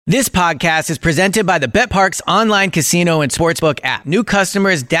This podcast is presented by the BetParx online casino and sportsbook app. New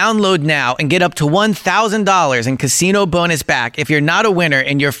customers download now and get up to $1,000 in casino bonus back if you're not a winner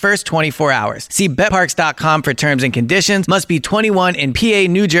in your first 24 hours. See BetParx.com for terms and conditions. Must be 21 in PA,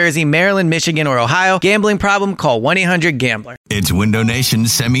 New Jersey, Maryland, Michigan, or Ohio. Gambling problem? Call 1-800-GAMBLER. It's Window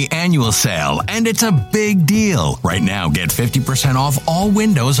Nation's semi-annual sale, and it's a big deal. Right now, get 50% off all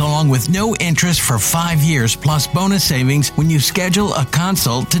windows along with no interest for 5 years plus bonus savings when you schedule a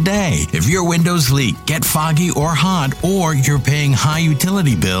consult today. If your windows leak, get foggy or hot, or you're paying high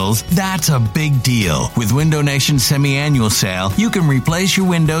utility bills, that's a big deal. With Window Nation's semi-annual sale, you can replace your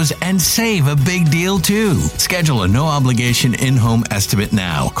windows and save a big deal too. Schedule a no-obligation in-home estimate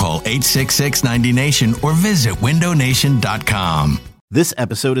now. Call 866-90NATION or visit windownation.com. This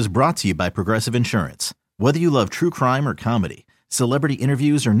episode is brought to you by Progressive Insurance. Whether you love true crime or comedy, celebrity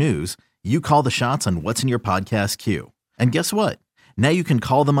interviews or news, you call the shots on what's in your podcast queue. And guess what? Now you can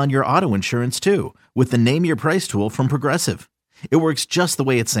call them on your auto insurance too with the Name Your Price tool from Progressive. It works just the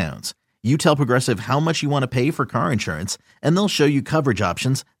way it sounds. You tell Progressive how much you want to pay for car insurance, and they'll show you coverage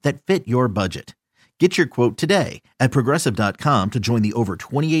options that fit your budget. Get your quote today at Progressive.com to join the over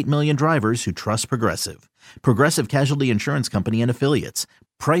 28 million drivers who trust Progressive. Progressive Casualty Insurance Company and Affiliates.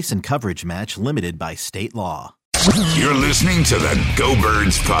 Price and coverage match limited by state law. You're listening to the Go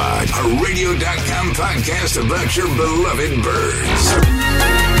Birds Pod, a radio.com podcast about your beloved birds.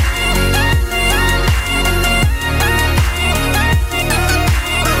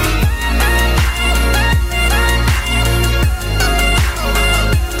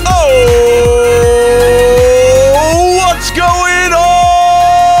 What's going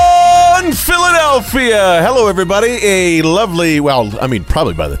on, Philadelphia? Hello, everybody. A lovely,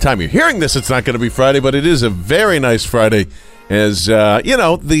 probably by the time you're hearing this, it's not going to be Friday, but it is a very nice Friday as,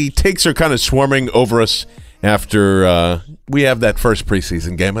 the takes are kind of swarming over us after we have that first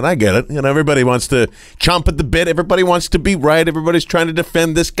preseason game, and I get it. Everybody wants to chomp at the bit. Everybody wants to be right. Everybody's trying to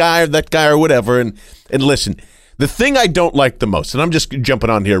defend this guy or that guy or whatever, and listen, the thing I don't like the most, and I'm just jumping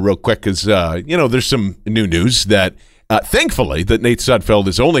on here real quick because, there's some new news that, thankfully, that Nate Sudfeld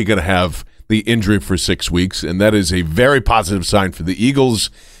is only going to have the injury for 6 weeks, and that is a very positive sign for the Eagles.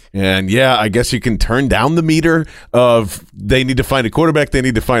 And, yeah, I guess you can turn down the meter of they need to find a quarterback,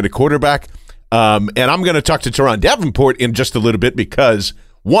 And I'm going to talk to Teron Davenport in just a little bit because,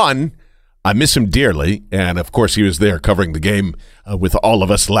 one, I miss him dearly, and of course he was there covering the game with all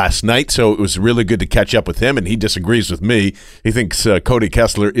of us last night, so it was really good to catch up with him, and he disagrees with me. He thinks Cody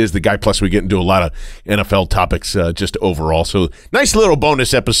Kessler is the guy, plus we get into a lot of NFL topics just overall. So nice little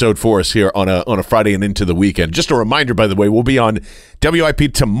bonus episode for us here on a Friday and into the weekend. Just a reminder, by the way, we'll be on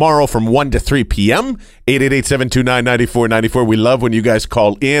WIP tomorrow from 1 to 3 p.m., 888-729-9494. We love when you guys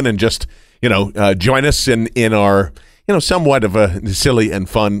call in and just, join us in our somewhat of a silly and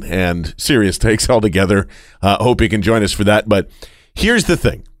fun and serious takes altogether. Hope you can join us for that. But here's the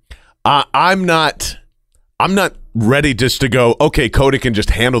thing. I'm not ready just to go, okay, Cody can just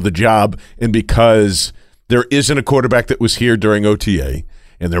handle the job. And because there isn't a quarterback that was here during OTA,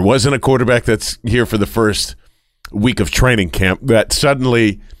 and there wasn't a quarterback that's here for the first week of training camp, that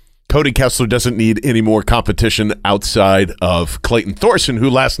suddenly Cody Kessler doesn't need any more competition outside of Clayton Thorson, who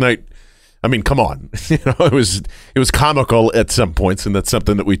last night, come on. It was comical at some points, and that's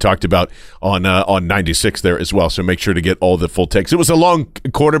something that we talked about on 96 there as well. So make sure to get all the full takes. It was a long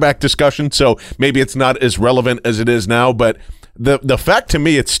quarterback discussion, so maybe it's not as relevant as it is now, but the fact to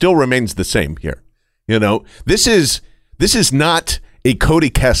me, it still remains the same here. This is not a Cody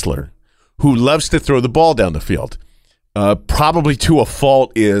Kessler who loves to throw the ball down the field. Probably to a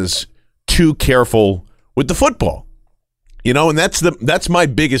fault is too careful with the football. And that's my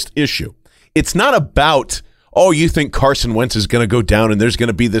biggest issue. It's not about, you think Carson Wentz is going to go down and there's going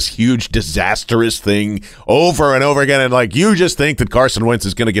to be this huge disastrous thing over and over again, and you just think that Carson Wentz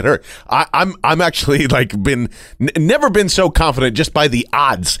is going to get hurt. I'm actually never been so confident just by the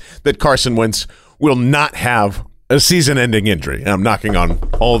odds that Carson Wentz will not have a season-ending injury. And I'm knocking on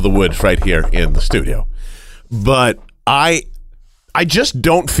all the wood right here in the studio, but I just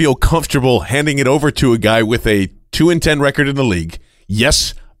don't feel comfortable handing it over to a guy with a 2-10 record in the league.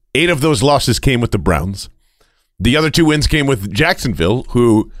 Yes, 8 of those losses came with the Browns. The other 2 wins came with Jacksonville,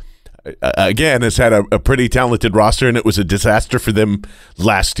 who, again, has had a pretty talented roster, and it was a disaster for them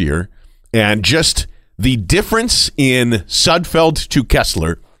last year. And just the difference in Sudfeld to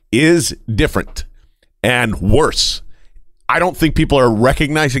Kessler is different and worse. I don't think people are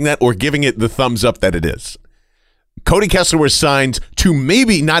recognizing that or giving it the thumbs up that it is. Cody Kessler was signed to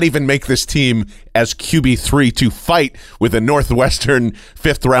maybe not even make this team as QB3 to fight with a Northwestern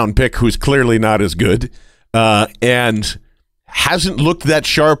 5th-round pick who's clearly not as good, and hasn't looked that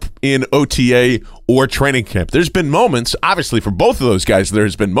sharp in OTA or training camp. There's been moments, obviously for both of those guys,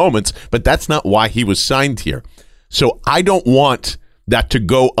 there's been moments, but that's not why he was signed here. So I don't want that to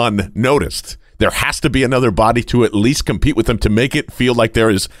go unnoticed. There has to be another body to at least compete with him to make it feel like there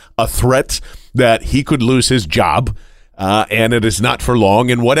is a threat that he could lose his job, and it is not for long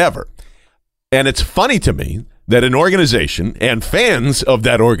and whatever. And it's funny to me that an organization and fans of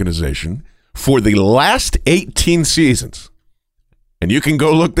that organization for the last 18 seasons, and you can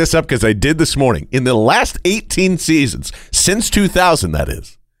go look this up because I did this morning, in the last 18 seasons, since 2000 that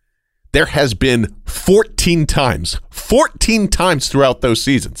is, there has been 14 times throughout those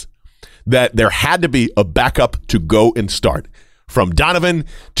seasons that there had to be a backup to go and start. From Donovan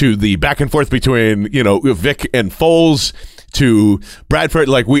to the back and forth between, Vic and Foles to Bradford,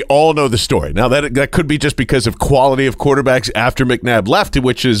 like we all know the story. Now that could be just because of quality of quarterbacks after McNabb left,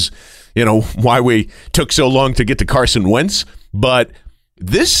 which is, why we took so long to get to Carson Wentz. But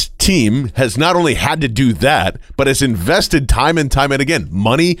this team has not only had to do that, but has invested time and again,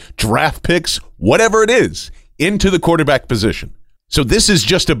 money, draft picks, whatever it is, into the quarterback position. So this is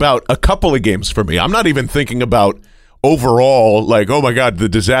just about a couple of games for me. I'm not even thinking about overall, like, oh my God, the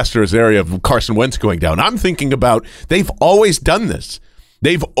disastrous area of Carson Wentz going down. I'm thinking about they've always done this.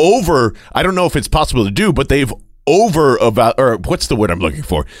 I don't know if it's possible to do, but they've what's the word I'm looking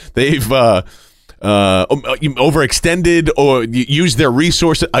for? They've overextended or used their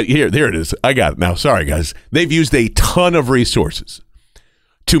resources. There it is. I got it now. Sorry, guys. They've used a ton of resources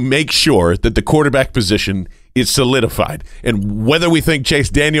to make sure that the quarterback position is solidified. And whether we think Chase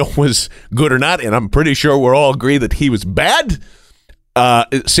Daniel was good or not, and I'm pretty sure we'll all agree that he was bad,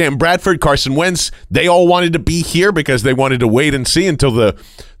 Sam Bradford, Carson Wentz, they all wanted to be here because they wanted to wait and see until the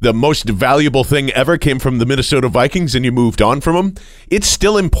most valuable thing ever came from the Minnesota Vikings and you moved on from them. It's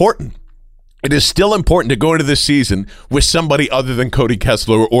still important. It is still important to go into this season with somebody other than Cody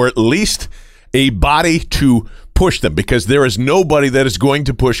Kessler, or at least a body to push them, because there is nobody that is going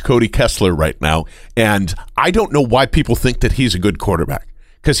to push Cody Kessler right now. And I don't know why people think that he's a good quarterback,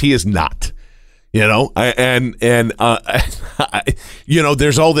 because he is not. There's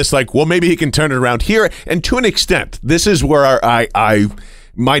all this like, well, maybe he can turn it around here. And to an extent, this is where I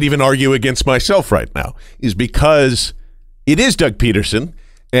might even argue against myself right now, is because it is Doug Peterson.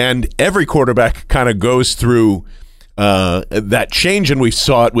 And every quarterback kind of goes through that change, and we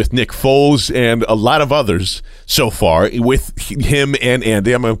saw it with Nick Foles and a lot of others so far, with him and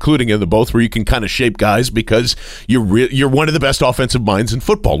Andy. I'm including in the both, where you can kind of shape guys because you're one of the best offensive minds in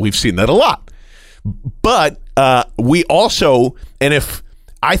football. We've seen that a lot. But we also, and if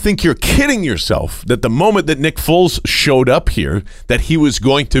I think you're kidding yourself that the moment that Nick Foles showed up here, that he was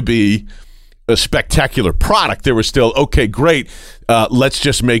going to be a spectacular product, there was still, okay, great, let's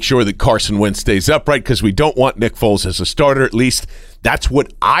just make sure that Carson Wentz stays upright because we don't want Nick Foles as a starter. At least that's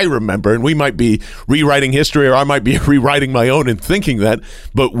what I remember, and we might be rewriting history, or I might be rewriting my own and thinking that,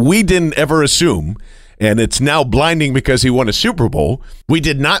 but we didn't ever assume, and it's now blinding because he won a Super Bowl, we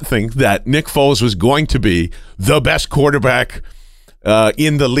did not think that Nick Foles was going to be the best quarterback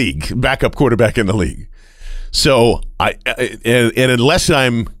in the league, backup quarterback in the league. So, and unless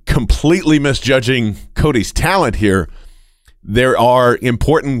I'm completely misjudging Cody's talent here, there are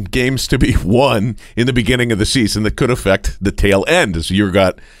important games to be won in the beginning of the season that could affect the tail end. As you've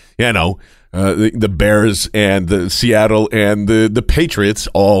got, the Bears and the Seattle and the Patriots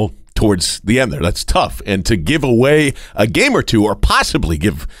all towards the end there. That's tough. And to give away a game or two, or possibly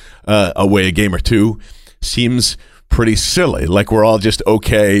give away a game or two, seems pretty silly. Like we're all just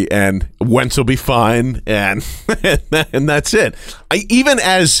okay, and Wentz will be fine, and and that's it. Even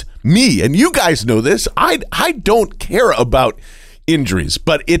as me, and you guys know this, I don't care about injuries,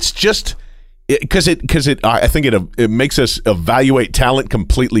 but it's just because I think it makes us evaluate talent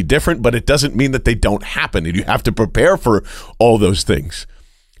completely different, but it doesn't mean that they don't happen, and you have to prepare for all those things.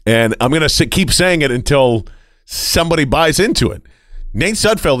 And I'm going to keep saying it until somebody buys into it. Nate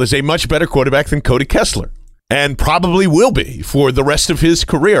Sudfeld is a much better quarterback than Cody Kessler, and probably will be for the rest of his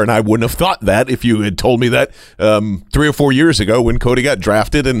career. And I wouldn't have thought that if you had told me that 3 or 4 years ago when Cody got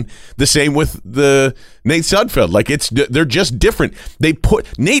drafted. And the same with the Nate Sudfeld. Like they're just different.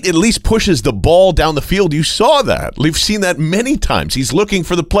 Nate at least pushes the ball down the field. You saw that. We've seen that many times. He's looking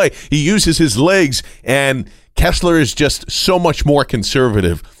for the play. He uses his legs, and Kessler is just so much more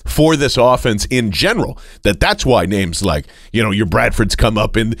conservative for this offense in general that's why names like, your Bradfords come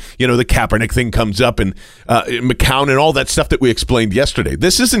up, and, the Kaepernick thing comes up, and McCown and all that stuff that we explained yesterday.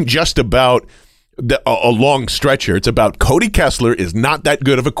 This isn't just about a long stretch here. It's about Cody Kessler is not that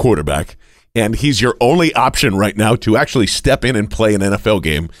good of a quarterback, and he's your only option right now to actually step in and play an NFL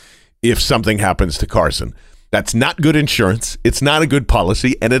game if something happens to Carson. That's not good insurance. It's not a good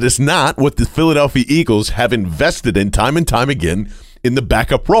policy, and it is not what the Philadelphia Eagles have invested in time and time again in the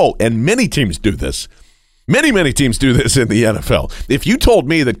backup role. And many teams do this. Many teams do this in the NFL. If you told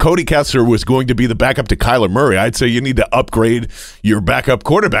me that Cody Kessler was going to be the backup to Kyler Murray, I'd say you need to upgrade your backup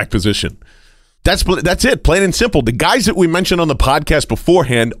quarterback position. That's it, plain and simple. The guys that we mentioned on the podcast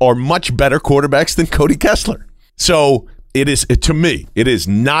beforehand are much better quarterbacks than Cody Kessler. So it is, to me, it is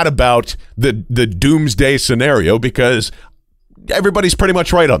not about the doomsday scenario, because everybody's pretty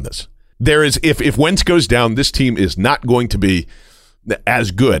much right on this. There is, if Wentz goes down, this team is not going to be as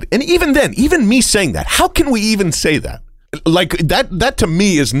good. And even then, even me saying that, how can we even say that? Like that to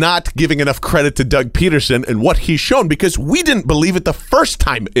me is not giving enough credit to Doug Peterson and what he's shown, because we didn't believe it the first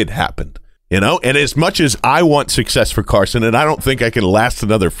time it happened. And as much as I want success for Carson, and I don't think I can last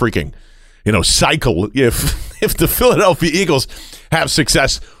another freaking, cycle if the Philadelphia Eagles have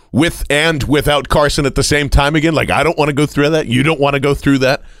success with and without Carson at the same time again. Like, I don't want to go through that. You don't want to go through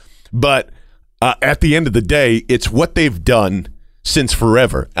that. But at the end of the day, it's what they've done since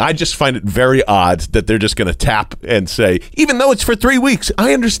forever. I just find it very odd that they're just going to tap and say, even though it's for 3 weeks,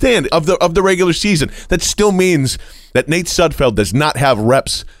 I understand, of the regular season, that still means that Nate Sudfeld does not have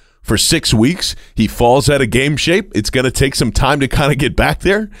reps for 6 weeks. He falls out of game shape. It's going to take some time to kind of get back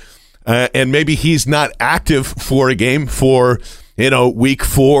there. And maybe he's not active for a game for, week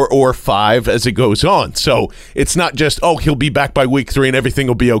 4 or 5 as it goes on. So it's not just, he'll be back by week 3 and everything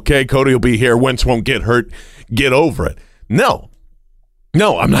will be okay. Cody will be here. Wentz won't get hurt. Get over it. No,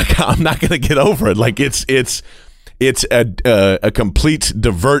 I'm not going to get over it. Like, it's a complete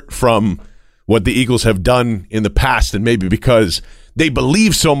divert from what the Eagles have done in the past, and maybe because they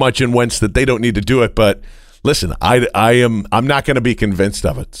believe so much in Wentz that they don't need to do it. But listen, I'm not going to be convinced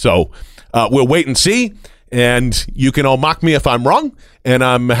of it. So we'll wait and see. And you can all mock me if I'm wrong, and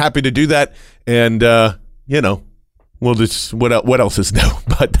I'm happy to do that. And we'll just what else is new?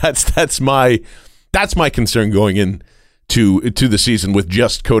 But that's my concern going in to the season, with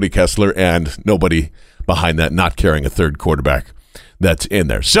just Cody Kessler and nobody behind that, not carrying a third quarterback that's in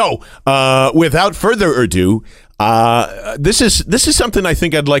there. So without further ado, this is something I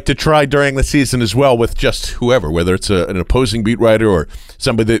think I'd like to try during the season as well, with just whoever, whether it's an opposing beat writer or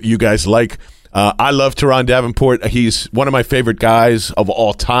somebody that you guys like. I love Teron Davenport. He's one of my favorite guys of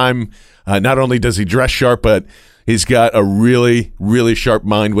all time. Not only does he dress sharp, but he's got a really, really sharp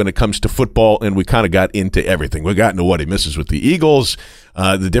mind when it comes to football, and we kind of got into everything. We got into what he misses with the Eagles,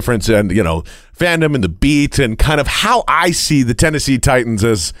 the difference in, fandom and the beat, and kind of how I see the Tennessee Titans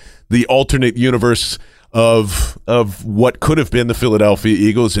as the alternate universe of what could have been the Philadelphia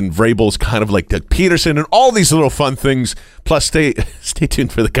Eagles, and Vrabel's kind of like Doug Peterson, and all these little fun things. Plus, stay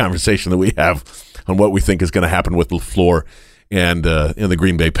tuned for the conversation that we have on what we think is going to happen with LaFleur and the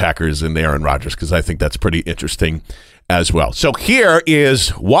Green Bay Packers and Aaron Rodgers, because I think that's pretty interesting as well. So here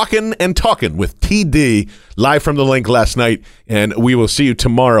is Walkin' and Talkin' with TD, live from the Link last night, and we will see you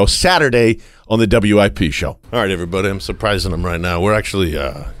tomorrow, Saturday, on the WIP show. All right, everybody, I'm surprising them right now. We're actually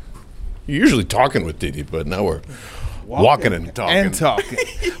usually talking with TD, but now we're walking and talking. And talking.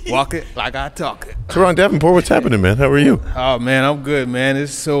 Walk it like I talk it. Teron Davenport, what's happening, man? How are you? Oh, man, I'm good, man. I'm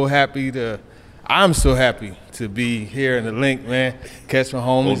so happy to be here in the Link, man. Catch my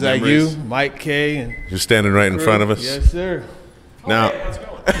homies like you, Mike K. And you're standing right in front of us. Yes, sir. Now,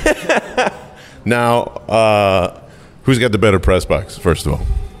 who's got the better press box, first of all?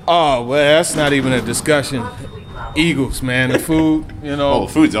 Oh, well, that's not even a discussion. Eagles, man. The food, Oh,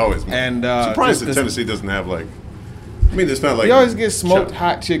 the food's always, man. And surprised that Tennessee doesn't have, it's not like. We always get smoked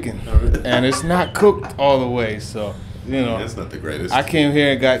hot chicken, and it's not cooked all the way, so. That's not the greatest. I came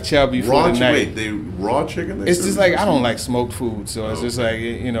here and got chubby for the night. Wait, they raw chicken? It's just like, I don't like smoked food, so it's just like,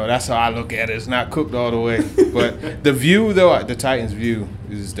 that's how I look at it. It's not cooked all the way. But the view, though, the Titans' view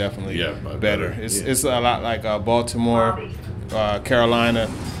is definitely better. It's a lot like Baltimore, Carolina,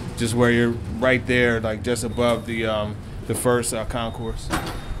 just where you're right there, like just above the first concourse.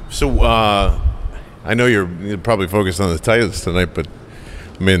 So I know you're probably focused on the Titans tonight, but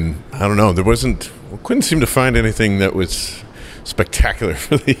I don't know. We couldn't seem to find anything that was spectacular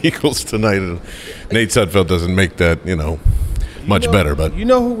for the Eagles tonight. Nate Sudfeld doesn't make that, much better. But you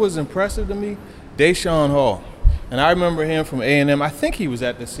know who was impressive to me? Deshaun Hall. And I remember him from A&M. I think he was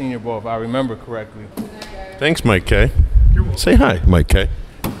at the Senior Bowl, if I remember correctly. Thanks, Mike K. Say hi, Mike K.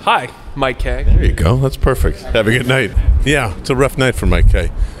 Hi, Mike K. There you go. That's perfect. Have a good night. Yeah, it's a rough night for Mike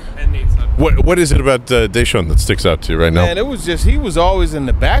K. And Nate Sudfeld. What is it about Deshaun that sticks out to you right now? Man, it was just, he was always in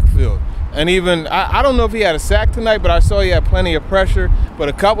the backfield. And even, I don't know if he had a sack tonight, but I saw he had plenty of pressure. But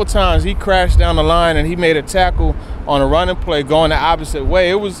a couple times he crashed down the line and he made a tackle on a running play going the opposite way.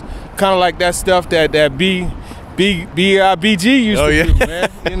 It was kind of like that stuff that B BG used to do,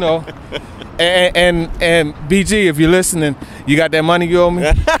 man. You know. And BG, if you're listening, you got that money you owe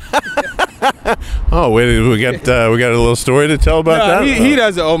me? Oh, wait, we got a little story to tell about that? He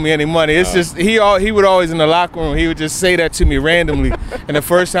doesn't owe me any money. It's just he would always in the locker room, he would just say that to me randomly. And the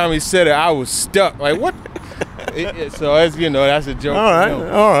first time he said it, I was stuck. Like, what? So, as you know, that's a joke. All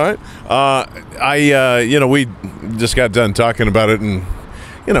right. We just got done talking about it, and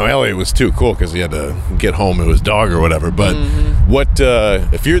Elliot was too cool because he had to get home to his dog or whatever. But what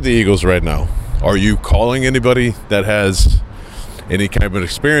if you're the Eagles right now? Are you calling anybody that has any kind of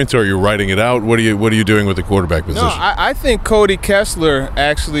experience, or are you writing it out? What are you doing with the quarterback position? No, I think Cody Kessler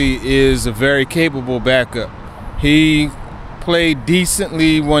actually is a very capable backup. He played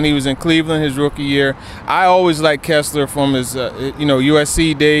decently when he was in Cleveland his rookie year. I always liked Kessler from his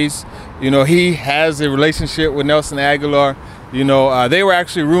USC days. He has a relationship with Nelson Aguilar. They were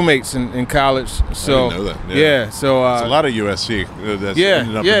actually roommates in college. So I didn't know that. Yeah. So it's a lot of USC that's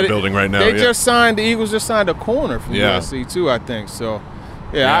ended up in the building right now. The Eagles just signed a corner from USC too, I think. So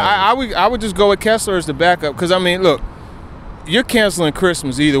I would just go with Kessler as the backup because look, you're canceling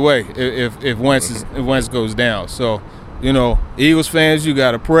Christmas either way if Wentz goes down. So Eagles fans, you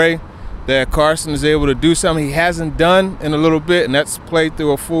got to pray that Carson is able to do something he hasn't done in a little bit, and that's played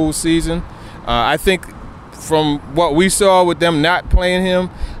through a full season. I think from what we saw with them not playing him,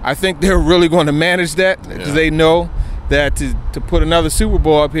 I think they're really going to manage that because they know that to put another Super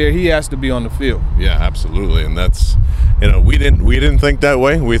Bowl up here, he has to be on the field. Yeah, absolutely, and that's we didn't think that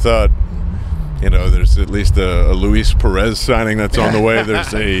way. We thought there's at least a Luis Perez signing that's on the way.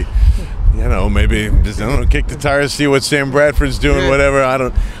 There's a maybe just kick the tires, see what Sam Bradford's doing, whatever. I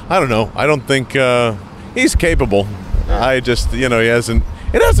don't know. I don't think he's capable. I just he hasn't.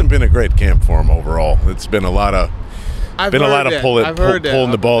 It hasn't been a great camp for him overall. It's been a lot of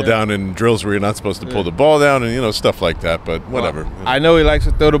pulling the ball down in drills where you're not supposed to pull the ball down and stuff like that. But whatever. I know he likes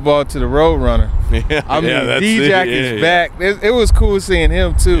to throw the ball to the road runner. D-Jack is back. It was cool seeing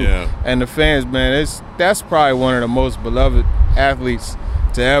him too. Yeah. And the fans, man, that's probably one of the most beloved athletes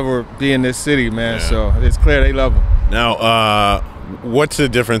to ever be in this city, man. Yeah. So it's clear they love him. Now, what's the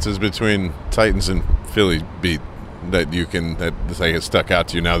differences between Titans and Philly beat that has stuck out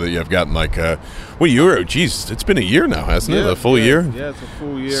to you now that you have gotten it's been a year now, hasn't it? A full year? Yeah, it's a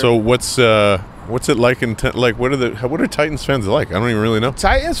full year. So what's it like what are Titans fans like? I don't even really know.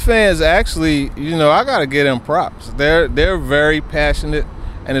 Titans fans actually, I got to get them props. They're very passionate,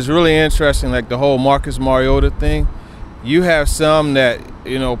 and it's really interesting, like the whole Marcus Mariota thing. You have some that,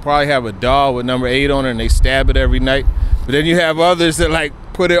 probably have a doll with number 8 on it and they stab it every night. But then you have others that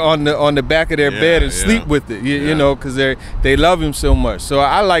put it on the back of their bed and sleep with it, because they love him so much. So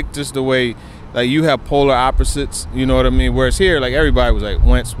I like just the way you have polar opposites, you know what I mean? Whereas here, everybody was like,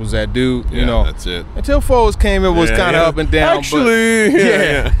 Wentz was that dude, that's it. Until Foles came, it was kind of up and down. Actually,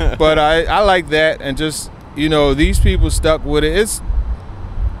 but I like that, and just, these people stuck with it. It's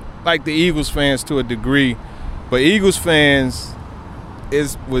like the Eagles fans to a degree, but Eagles fans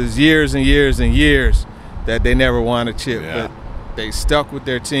was years and years and years that they never won a chip. Yeah. But they stuck with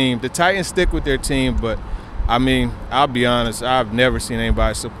their team. The Titans stick with their team, but I'll be honest, I've never seen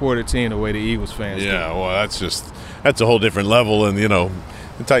anybody support a team the way the Eagles fans do. Yeah, well, that's a whole different level, and the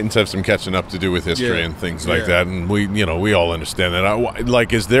Titans have some catching up to do with history and things like that, and we all understand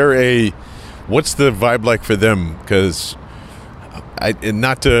that. Is there what's the vibe like for them? Because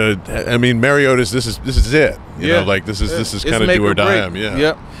Mariota's this is it. This is kind of do or die.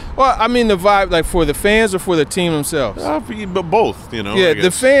 Yep. Well, the vibe, for the fans or for the team themselves? But both, Yeah, the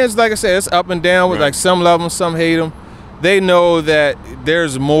fans, like I said, it's up and down. With some love him, some hate him. They know that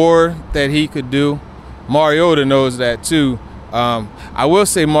there's more that he could do. Mariota knows that too. I will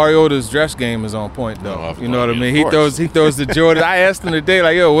say Mariota's dress game is on point, though. You know what I mean? He throws the Jordan. I asked him today,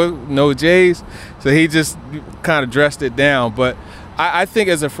 no J's? So he just kind of dressed it down. But I think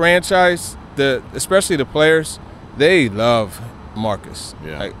as a franchise, especially the players, they love Marcus.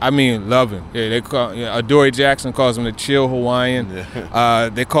 Yeah. Love him. Yeah, they call Adoree Jackson calls him the chill Hawaiian. Yeah.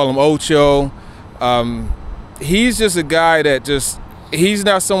 They call him Ocho. He's just a guy that he's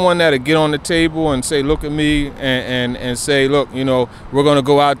not someone that'll get on the table and say, look at me, and say, look, we're going to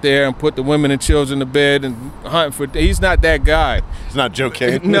go out there and put the women and children to bed and hunt for. He's not that guy. He's not Joe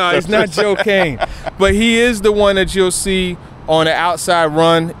Kane. No, he's not Joe Kane. But he is the one that you'll see on the outside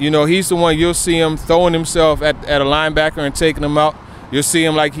run. He's the one you'll see him throwing himself at a linebacker and taking him out. You'll see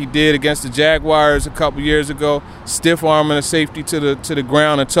him like he did against the Jaguars a couple years ago, stiff arming a safety to the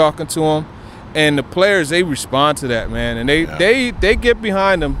ground and talking to him. And the players, they respond to that, man. And they get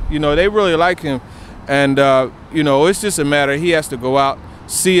behind him. They really like him. And, it's just a matter, he has to go out,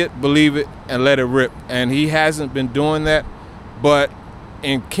 see it, believe it, and let it rip. And he hasn't been doing that, but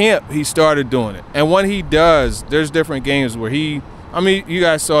in camp he started doing it. And when he does, there's different games where you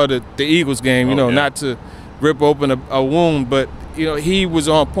guys saw the Eagles game, not to rip open a wound, but he was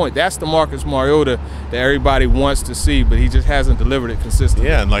on point. That's the Marcus Mariota that everybody wants to see, but he just hasn't delivered it consistently.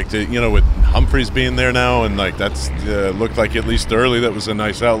 Yeah, and with Humphreys being there now, and that's looked like at least early that was a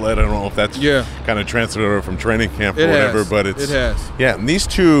nice outlet. I don't know if that's kind of transferred over from training camp or whatever, but it has. Yeah, and these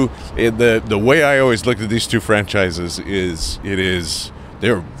two, the way I always look at these two franchises is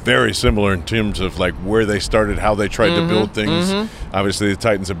they're very similar in terms of where they started, how they tried to build things. Obviously, the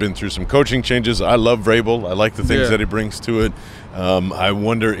Titans have been through some coaching changes. I love Vrabel. I like the things that he brings to it. I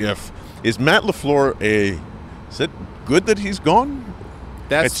wonder is Matt LaFleur is it good that he's gone?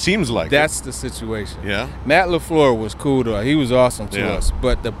 It seems like that's the situation. Yeah, Matt LaFleur was cool to us. He was awesome to us.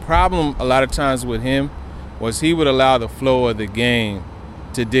 But the problem a lot of times with him was he would allow the flow of the game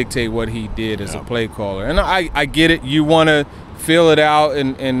to dictate what he did as a play caller. And I get it. You want to feel it out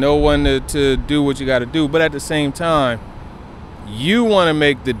and know when to do what you got to do. But at the same time, you want to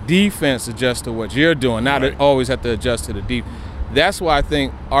make the defense adjust to what you're doing, not always have to adjust to the defense. That's why I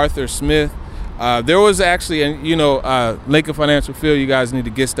think Arthur Smith, there was actually, Lincoln Financial Field, you guys need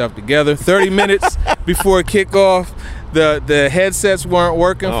to get stuff together. 30 minutes before kickoff, the headsets weren't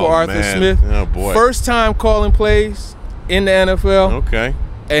working for Arthur Smith. Oh, boy. First time calling plays in the NFL. Okay.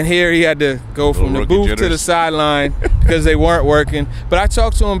 And here he had to go from the booth to the sideline because they weren't working. But I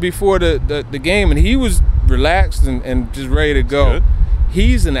talked to him before the game, and he was relaxed and just ready to go. Good.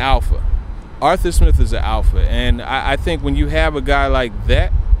 He's an alpha. Arthur Smith is an alpha. And I think when you have a guy like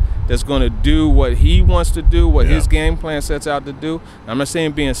that's going to do what he wants to do, what his game plan sets out to do, I'm not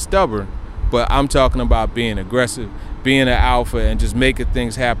saying being stubborn, but I'm talking about being aggressive, being an alpha, and just making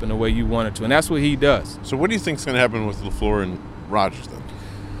things happen the way you want it to. And that's what he does. So what do you think is going to happen with LaFleur and Rodgers then?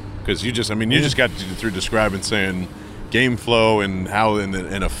 Because you just got through describing saying game flow and how in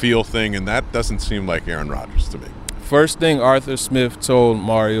a feel thing, and that doesn't seem like Aaron Rodgers to me. First thing Arthur Smith told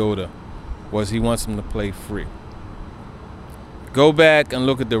Mariota was he wants him to play free. Go back and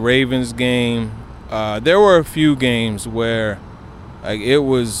look at the Ravens game. There were a few games where it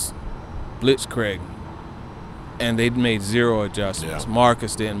was blitzkrieg, and they made zero adjustments. Yeah.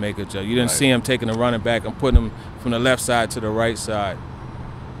 Marcus didn't make adjustments. You didn't see him taking the running back and putting him from the left side to the right side.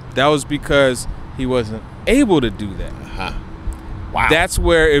 That was because he wasn't able to do that. Wow. That's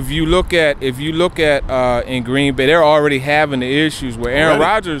where if you look at in Green Bay, they're already having the issues where Aaron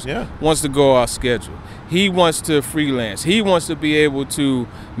Rodgers wants to go off schedule. He wants to freelance. He wants to be able to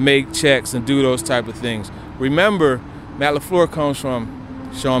make checks and do those type of things. Remember, Matt LaFleur comes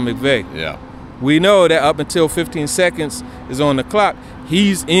from Sean McVay. Yeah. We know that up until 15 seconds is on the clock,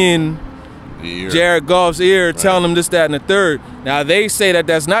 he's in Jared Goff's ear telling him this, that, and the third. Now, they say that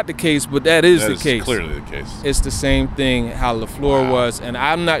that's not the case, but that is the case. Clearly the case. It's the same thing how LaFleur was, and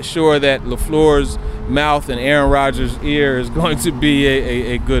I'm not sure that LaFleur's mouth and Aaron Rodgers' ear is going to be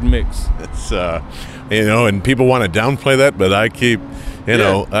a good mix. It's, and people want to downplay that, but I keep,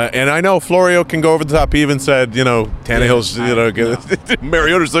 and I know Florio can go over the top. He even said, Tannehill's,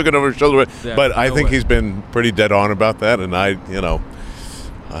 Mariota's looking over his shoulder. But I think he's been pretty dead on about that, and I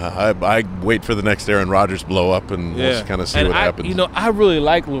wait for the next Aaron Rodgers blow up, and we'll kind of see what happens. I really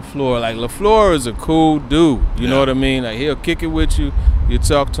like LaFleur. LaFleur is a cool dude. You know what I mean? He'll kick it with you. You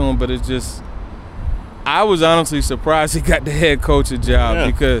talk to him, but it's just – I was honestly surprised he got the head coaching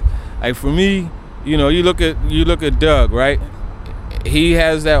job because, for me, you look at Doug, right? He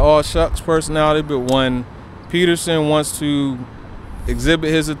has that all-shucks personality, but when Peterson wants to exhibit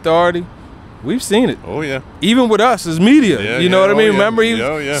his authority – we've seen it. Oh, yeah. Even with us as media. You know what I mean? Yeah. Remember he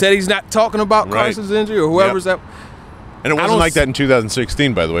said he's not talking about Carson's injury or whoever's that. And it wasn't like that in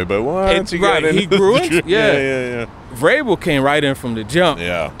 2016, by the way, but once he got in. He grew into Yeah. Vrabel came right in from the jump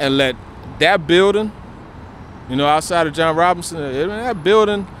and let that building, outside of John Robinson, that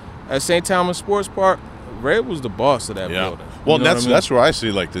building at St. Thomas Sports Park, Vrabel was the boss of that building. Well, that's where I see,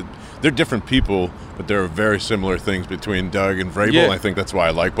 they're different people, but there are very similar things between Doug and Vrabel. Yeah. And I think that's why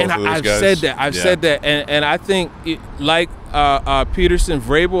I like both of those I've guys. I've said that. And I think, Peterson,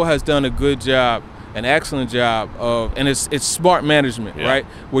 Vrabel has done a good job, an excellent job of, and it's smart management, right?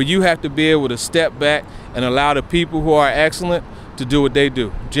 Where you have to be able to step back and allow the people who are excellent to do what they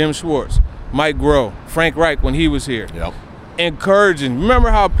do. Jim Schwartz, Mike Groh, Frank Reich when he was here. Yep. Encouraging.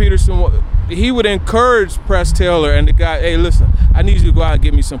 Remember how Peterson, he would encourage Press Taylor and the guy, hey, listen, I need you to go out and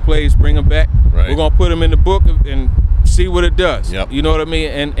get me some plays, bring them back. Right. We're going to put them in the book and see what it does. Yep. You know what I mean?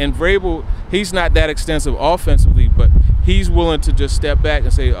 And Vrabel, he's not that extensive offensively, but he's willing to just step back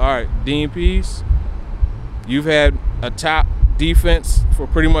and say, all right, Dean Pease, you've had a top defense for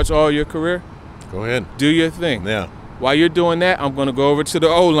pretty much all your career? Go ahead. Do your thing. Yeah. While you're doing that, I'm going to go over to the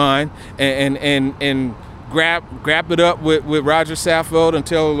O-line and grab it up with Roger Saffold and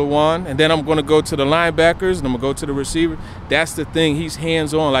Taylor Lewan, and then I'm going to go to the linebackers and I'm going to go to the receiver. That's the thing. He's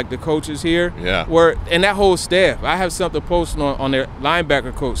hands-on, like the coaches here. Yeah. And that whole staff. I have something posted on their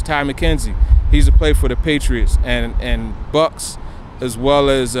linebacker coach, Ty McKenzie. He's a play for the Patriots and Bucks, as well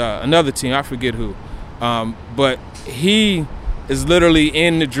as another team. I forget who. But he is literally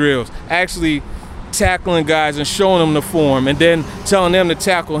in the drills, actually tackling guys and showing them the form and then telling them to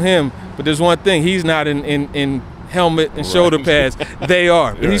tackle him. But there's one thing, he's not in helmet and shoulder pads. They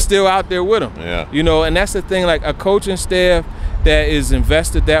are. But he's still out there with them. Yeah. You know, and that's the thing, like a coaching staff that is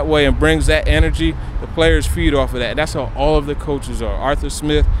invested that way and brings that energy, the players feed off of that. That's how all of the coaches are. Arthur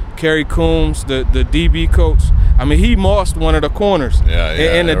Smith, Kerry Coombs, the DB coach. I mean, he mossed one of the corners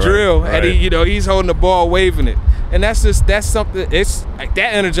in the drill. Right. And he's holding the ball, waving it. And that's something, it's like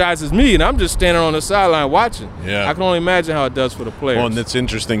that energizes me, and I'm just standing on the sideline watching. Yeah. I can only imagine how it does for the players. Well, and it's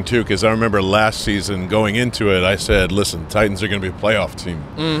interesting, too, because I remember last season going into it, I said, listen, Titans are going to be a playoff team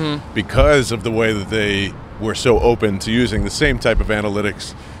because of the way that they were so open to using the same type of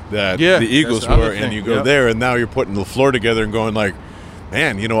analytics that the Eagles were, and you go there, and now you're putting the floor together and going like,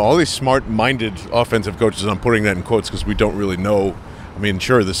 man, you know, all these smart-minded offensive coaches, I'm putting that in quotes because we don't really know. I mean,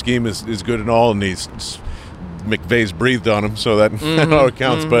 sure, the scheme is good and all, and McVay's breathed on him, so that all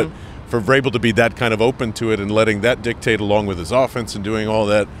counts. But for Vrabel to be that kind of open to it and letting that dictate along with his offense and doing all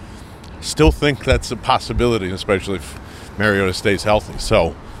that, I still think that's a possibility, especially if Mariota stays healthy.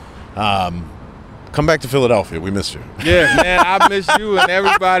 So, come back to Philadelphia. We miss you. Yeah, man, I miss you and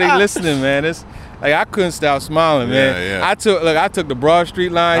everybody listening, man. It's like I couldn't stop smiling, man. Yeah. I took the Broad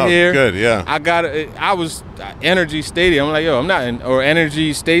Street line here. Good, yeah. I was Energy Stadium. I'm like, yo, I'm not in, or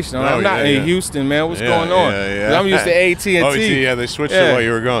Energy Station. I'm not in Houston, man. What's going on? Yeah. I'm used to AT&T. Oh, yeah, they switched it while you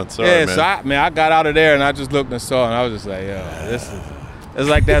were gone. Sorry, man. So I got out of there and I just looked and saw, and I was just like, yo, it's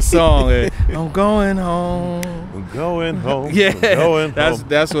like that song. I'm going home. I'm going home. Yeah, I'm going home.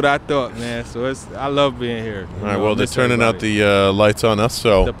 That's what I thought, man. So I love being here. All right, well, they're turning out the lights on us,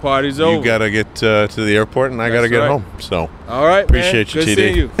 so the party's over. You got to get to the airport, and I got to get home. So all right, appreciate man. you, TD. Good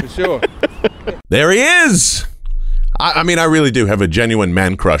seeing you, for sure. There he is. I mean, I really do have a genuine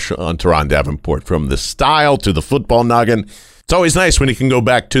man crush on Teron Davenport, from the style to the football noggin. It's always nice when he can go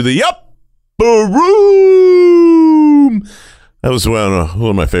back to the upper room. That was one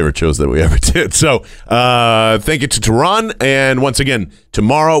of my favorite shows that we ever did. So thank you to Teron. And once again,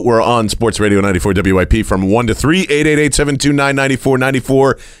 tomorrow we're on Sports Radio 94 WIP from 1 to 3,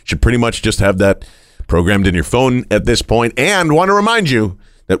 888-729-9494. Should pretty much just have that programmed in your phone at this point. And want to remind you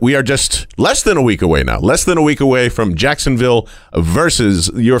that we are just less than a week away now. Less than a week away from Jacksonville versus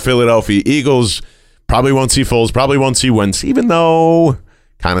your Philadelphia Eagles. Probably won't see Foles, probably won't see Wentz, even though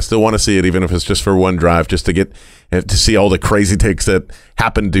kind of still want to see it, even if it's just for one drive, just to get to see all the crazy takes that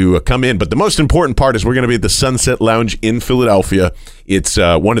happen to come in. But the most important part is we're going to be at the Sunset Lounge in Philadelphia. It's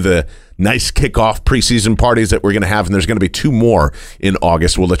one of the nice kickoff preseason parties that we're going to have, and there's going to be 2 more in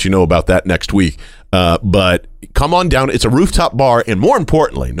August. We'll let you know about that next week. But come on down. It's a rooftop bar, and more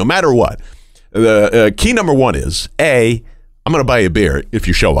importantly, no matter what, the key number 1 is, A, I'm going to buy you a beer if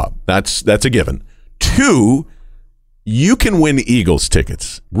you show up. That's a given. 2, you can win Eagles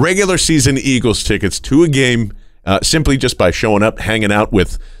tickets, regular season Eagles tickets to a game, simply just by showing up, hanging out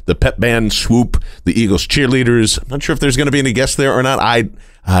with the pep band Swoop, the Eagles cheerleaders. I'm not sure if there's going to be any guests there or not.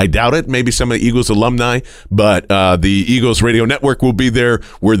 I doubt it. Maybe some of the Eagles alumni, but the Eagles Radio Network will be there.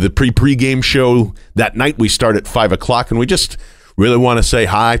 We're the pre-game show that night. We start at 5 o'clock, and we just really want to say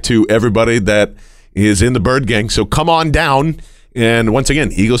hi to everybody that is in the Bird Gang. So come on down. And once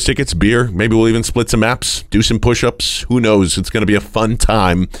again, Eagles tickets, beer. Maybe we'll even split some apps, do some push-ups. Who knows? It's going to be a fun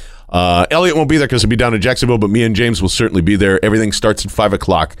time. Elliot won't be there because he'll be down in Jacksonville, but me and James will certainly be there. Everything starts at 5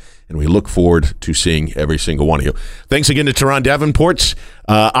 o'clock, and we look forward to seeing every single one of you. Thanks again to Teron Davenport.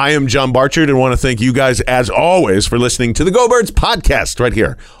 I am John Barchard, and want to thank you guys, as always, for listening to the Go Birds podcast right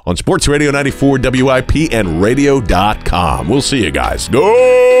here on Sports Radio 94 WIP and radio.com. We'll see you guys.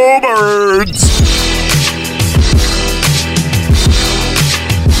 Go Birds!